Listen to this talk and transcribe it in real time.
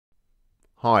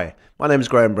Hi, my name is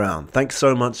Graham Brown. Thanks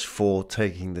so much for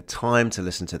taking the time to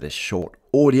listen to this short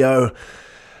audio.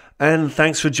 And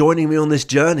thanks for joining me on this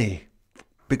journey,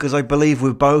 because I believe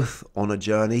we're both on a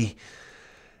journey.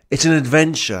 It's an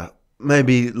adventure.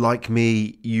 Maybe like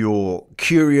me, you're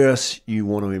curious, you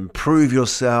want to improve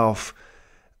yourself,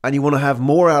 and you want to have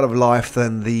more out of life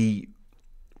than the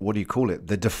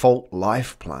default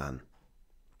life plan.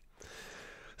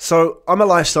 So I'm a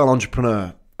lifestyle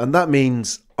entrepreneur, and that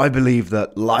means I believe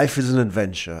that life is an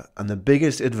adventure, and the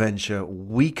biggest adventure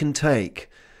we can take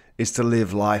is to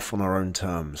live life on our own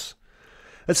terms.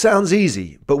 It sounds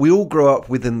easy, but we all grow up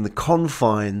within the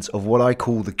confines of what I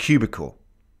call the cubicle.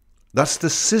 That's the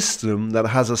system that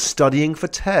has us studying for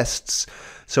tests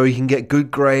so we can get good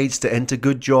grades, to enter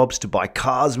good jobs, to buy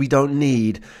cars we don't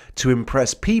need, to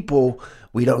impress people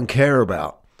we don't care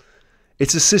about.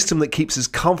 It's a system that keeps us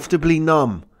comfortably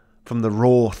numb from the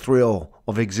raw thrill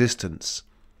of existence.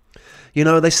 You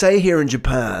know, they say here in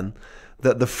Japan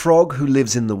that the frog who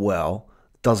lives in the well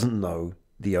doesn't know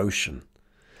the ocean.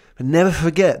 But never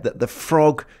forget that the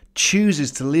frog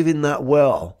chooses to live in that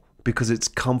well because it's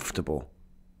comfortable.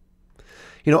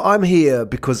 You know, I'm here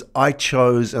because I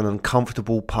chose an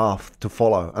uncomfortable path to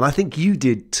follow. And I think you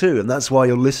did too. And that's why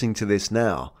you're listening to this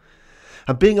now.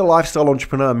 And being a lifestyle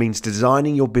entrepreneur means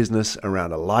designing your business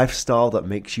around a lifestyle that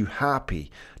makes you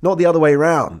happy, not the other way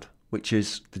around, which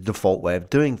is the default way of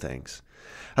doing things.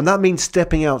 And that means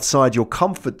stepping outside your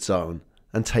comfort zone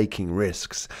and taking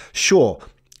risks. Sure,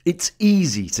 it's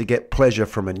easy to get pleasure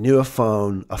from a newer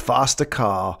phone, a faster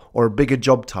car, or a bigger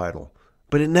job title,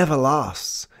 but it never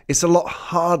lasts. It's a lot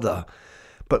harder,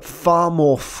 but far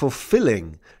more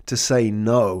fulfilling to say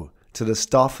no to the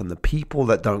stuff and the people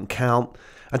that don't count,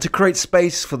 and to create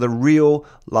space for the real,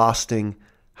 lasting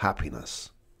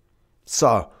happiness.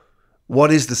 So,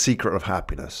 what is the secret of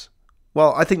happiness?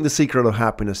 Well, I think the secret of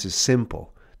happiness is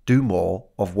simple. Do more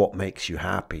of what makes you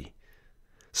happy.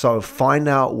 So find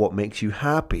out what makes you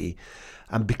happy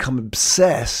and become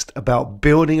obsessed about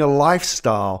building a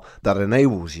lifestyle that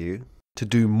enables you to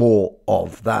do more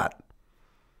of that.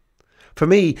 For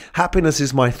me, happiness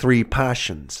is my three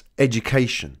passions: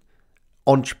 education,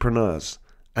 entrepreneurs,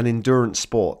 and endurance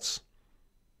sports.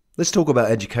 Let's talk about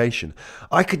education.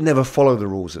 I could never follow the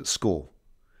rules at school.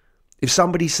 If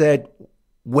somebody said,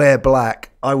 wear black,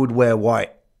 I would wear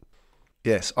white.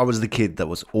 Yes, I was the kid that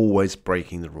was always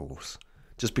breaking the rules,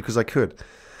 just because I could.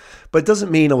 But it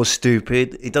doesn't mean I was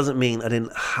stupid. It doesn't mean I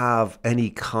didn't have any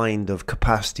kind of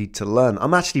capacity to learn.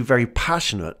 I'm actually very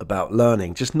passionate about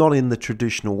learning, just not in the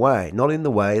traditional way, not in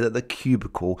the way that the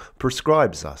cubicle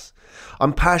prescribes us.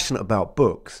 I'm passionate about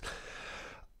books.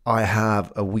 I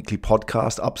have a weekly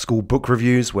podcast, Upschool Book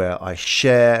Reviews, where I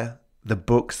share the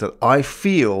books that I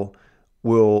feel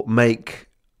will make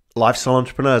lifestyle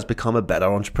entrepreneurs become a better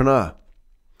entrepreneur.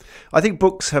 I think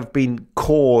books have been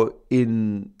core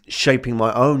in shaping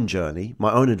my own journey,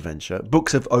 my own adventure.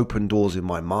 Books have opened doors in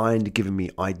my mind, given me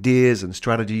ideas and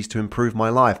strategies to improve my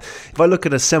life. If I look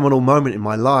at a seminal moment in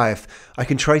my life, I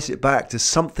can trace it back to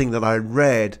something that I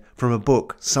read from a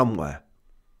book somewhere.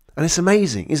 And it's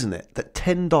amazing, isn't it, that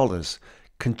 $10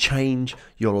 can change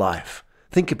your life.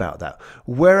 Think about that.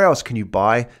 Where else can you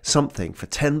buy something for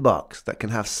 $10 that can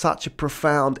have such a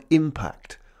profound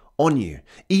impact on you?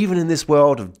 Even in this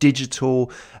world of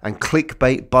digital and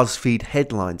clickbait BuzzFeed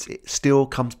headlines, it still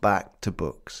comes back to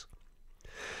books.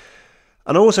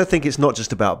 And I also think it's not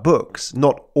just about books.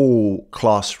 Not all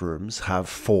classrooms have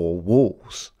four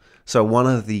walls. So one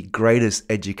of the greatest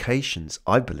educations,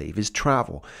 I believe, is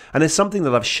travel. And it's something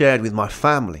that I've shared with my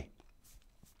family.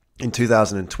 In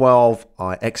 2012,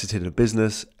 I exited a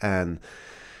business, and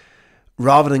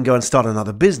rather than go and start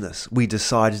another business, we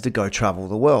decided to go travel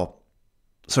the world.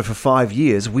 So for 5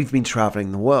 years, we've been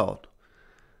traveling the world.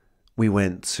 We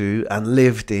went to and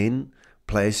lived in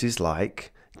places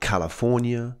like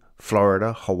California,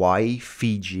 Florida, Hawaii,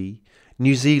 Fiji,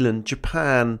 New Zealand,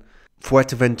 Japan,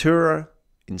 Fuerteventura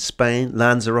in Spain,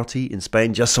 Lanzarote in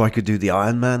Spain, just so I could do the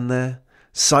Ironman there,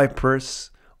 Cyprus,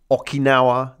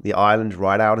 Okinawa, the island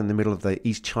right out in the middle of the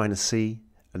East China Sea,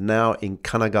 and now in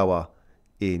Kanagawa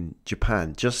in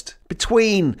Japan, just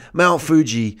between Mount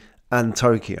Fuji and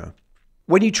Tokyo.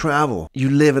 When you travel, you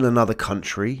live in another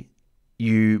country,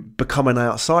 you become an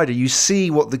outsider, you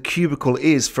see what the cubicle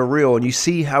is for real, and you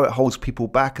see how it holds people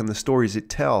back and the stories it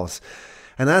tells.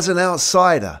 And as an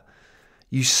outsider,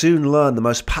 you soon learn the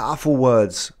most powerful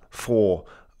words for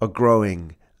a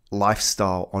growing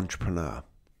lifestyle entrepreneur.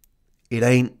 It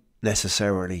ain't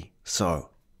necessarily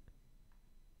so.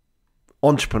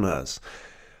 Entrepreneurs.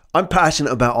 I'm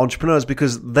passionate about entrepreneurs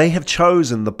because they have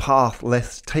chosen the path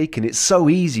less taken. It's so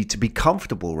easy to be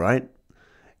comfortable, right?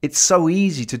 It's so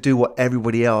easy to do what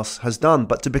everybody else has done.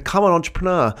 But to become an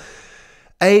entrepreneur,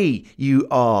 A, you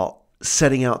are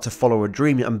setting out to follow a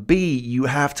dream, and B, you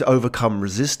have to overcome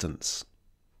resistance.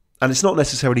 And it's not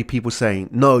necessarily people saying,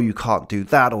 no, you can't do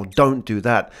that or don't do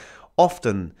that.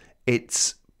 Often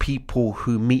it's people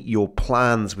who meet your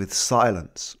plans with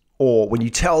silence. Or when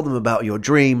you tell them about your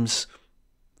dreams,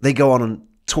 they go on and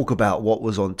talk about what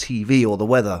was on TV or the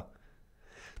weather.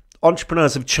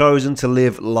 Entrepreneurs have chosen to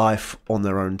live life on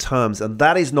their own terms, and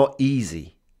that is not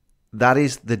easy. That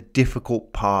is the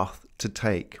difficult path to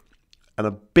take. And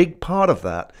a big part of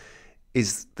that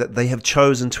is that they have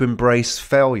chosen to embrace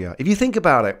failure. If you think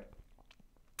about it,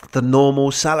 the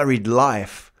normal salaried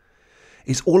life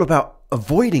is all about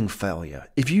avoiding failure.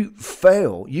 If you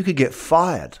fail, you could get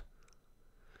fired.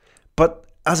 But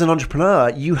as an entrepreneur,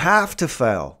 you have to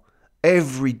fail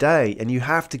every day, and you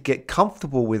have to get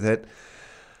comfortable with it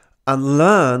and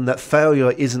learn that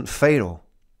failure isn't fatal.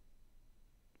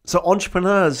 So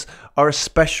entrepreneurs are a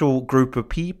special group of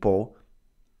people,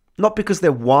 not because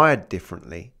they're wired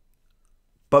differently,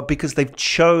 but because they've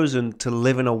chosen to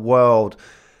live in a world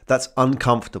that's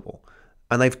uncomfortable,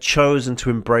 and they've chosen to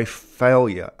embrace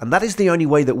failure. And that is the only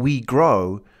way that we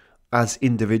grow as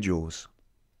individuals.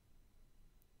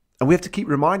 And we have to keep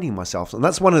reminding myself. And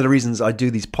that's one of the reasons I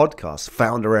do these podcasts,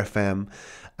 Founder FM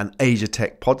and Asia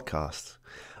Tech podcasts.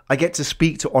 I get to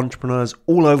speak to entrepreneurs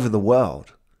all over the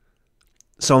world.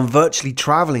 So I'm virtually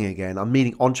traveling again. I'm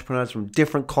meeting entrepreneurs from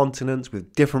different continents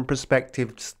with different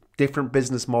perspectives, different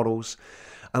business models,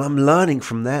 and I'm learning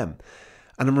from them.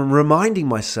 And I'm reminding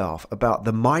myself about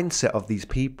the mindset of these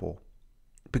people,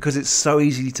 because it's so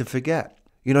easy to forget.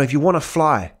 You know, if you want to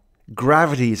fly,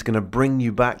 gravity is going to bring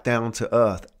you back down to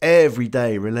earth every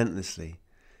day relentlessly.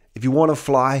 If you want to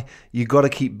fly, you got to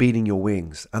keep beating your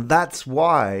wings. And that's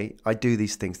why I do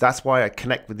these things. That's why I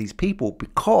connect with these people,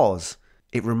 because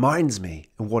it reminds me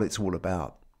of what it's all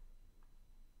about.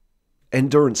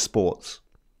 Endurance sports.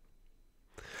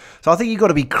 So I think you've got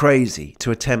to be crazy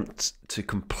to attempt to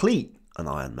complete an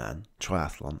Ironman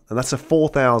triathlon. And that's a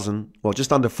 4,000, well,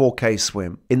 just under 4K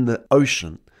swim in the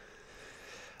ocean,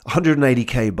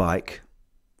 180K bike,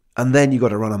 and then you got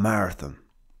to run a marathon.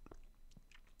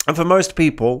 And for most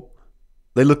people,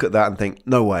 they look at that and think,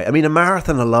 no way. I mean, a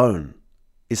marathon alone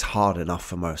is hard enough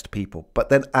for most people. But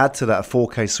then add to that a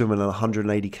 4K swim and a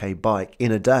 180K bike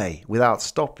in a day without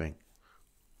stopping.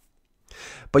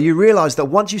 But you realize that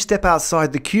once you step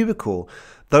outside the cubicle,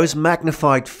 those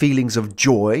magnified feelings of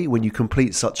joy when you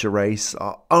complete such a race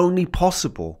are only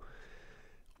possible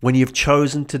when you've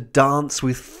chosen to dance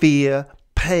with fear,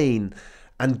 pain,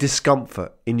 and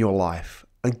discomfort in your life.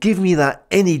 And give me that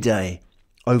any day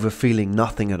over feeling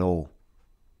nothing at all.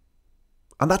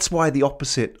 And that's why the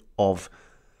opposite of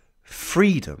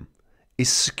freedom is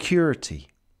security.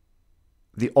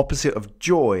 The opposite of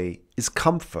joy is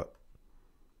comfort.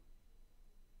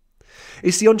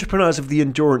 It's the entrepreneurs of the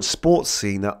endurance sports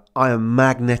scene that I am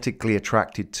magnetically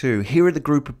attracted to. Here are the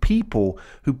group of people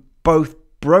who both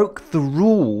broke the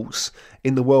rules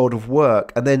in the world of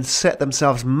work and then set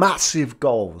themselves massive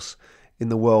goals in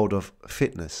the world of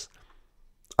fitness.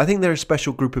 I think they're a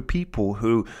special group of people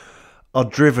who are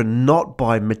driven not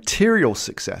by material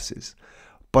successes,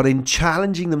 but in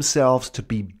challenging themselves to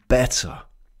be better.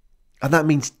 And that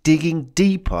means digging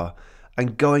deeper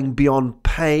and going beyond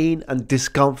pain and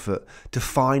discomfort to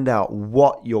find out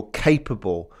what you're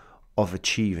capable of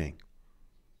achieving.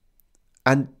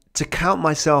 And to count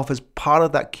myself as part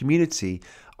of that community,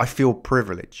 I feel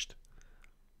privileged.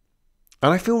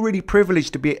 And I feel really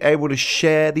privileged to be able to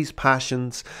share these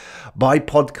passions by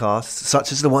podcasts,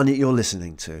 such as the one that you're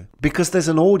listening to, because there's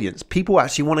an audience. People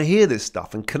actually want to hear this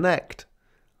stuff and connect.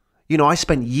 You know, I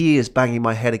spent years banging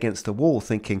my head against the wall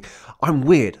thinking, I'm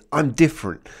weird, I'm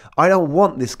different. I don't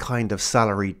want this kind of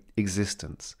salaried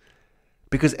existence.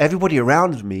 Because everybody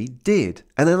around me did.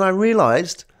 And then I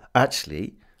realized,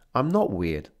 actually, I'm not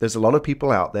weird. There's a lot of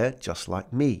people out there just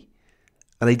like me.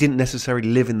 And they didn't necessarily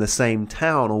live in the same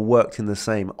town or worked in the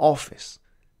same office.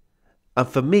 And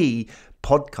for me,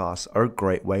 podcasts are a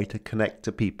great way to connect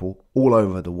to people all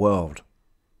over the world.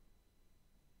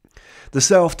 The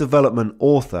self-development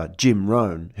author Jim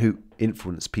Rohn, who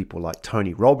influenced people like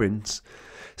Tony Robbins,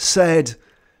 said,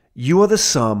 "You are the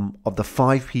sum of the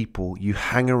 5 people you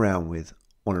hang around with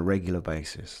on a regular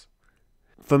basis."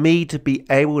 For me to be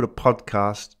able to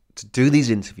podcast, to do these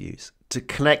interviews, to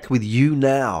connect with you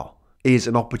now is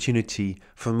an opportunity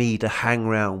for me to hang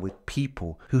around with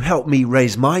people who help me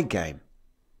raise my game.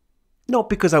 Not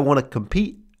because I want to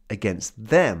compete against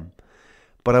them,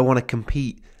 but I want to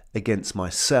compete against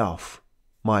myself,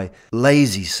 my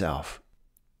lazy self.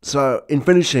 So in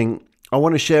finishing, I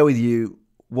want to share with you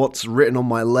what's written on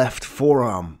my left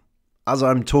forearm. As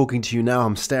I'm talking to you now,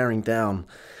 I'm staring down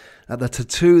at the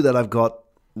tattoo that I've got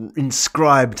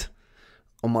inscribed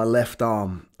on my left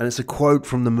arm. And it's a quote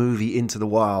from the movie Into the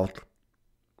Wild.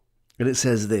 And it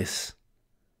says this: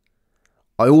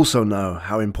 I also know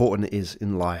how important it is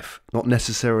in life, not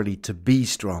necessarily to be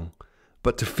strong,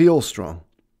 but to feel strong,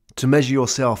 to measure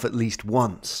yourself at least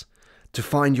once, to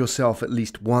find yourself at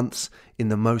least once in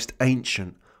the most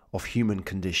ancient of human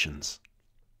conditions.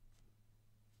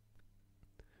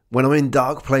 When I'm in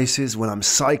dark places, when I'm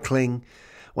cycling,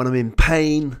 when I'm in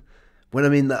pain, when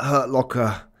I'm in that hurt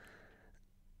locker,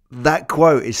 that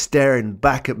quote is staring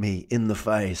back at me in the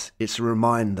face. It's a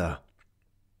reminder.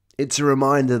 It's a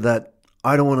reminder that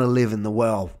I don't want to live in the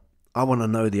well. I want to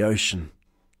know the ocean.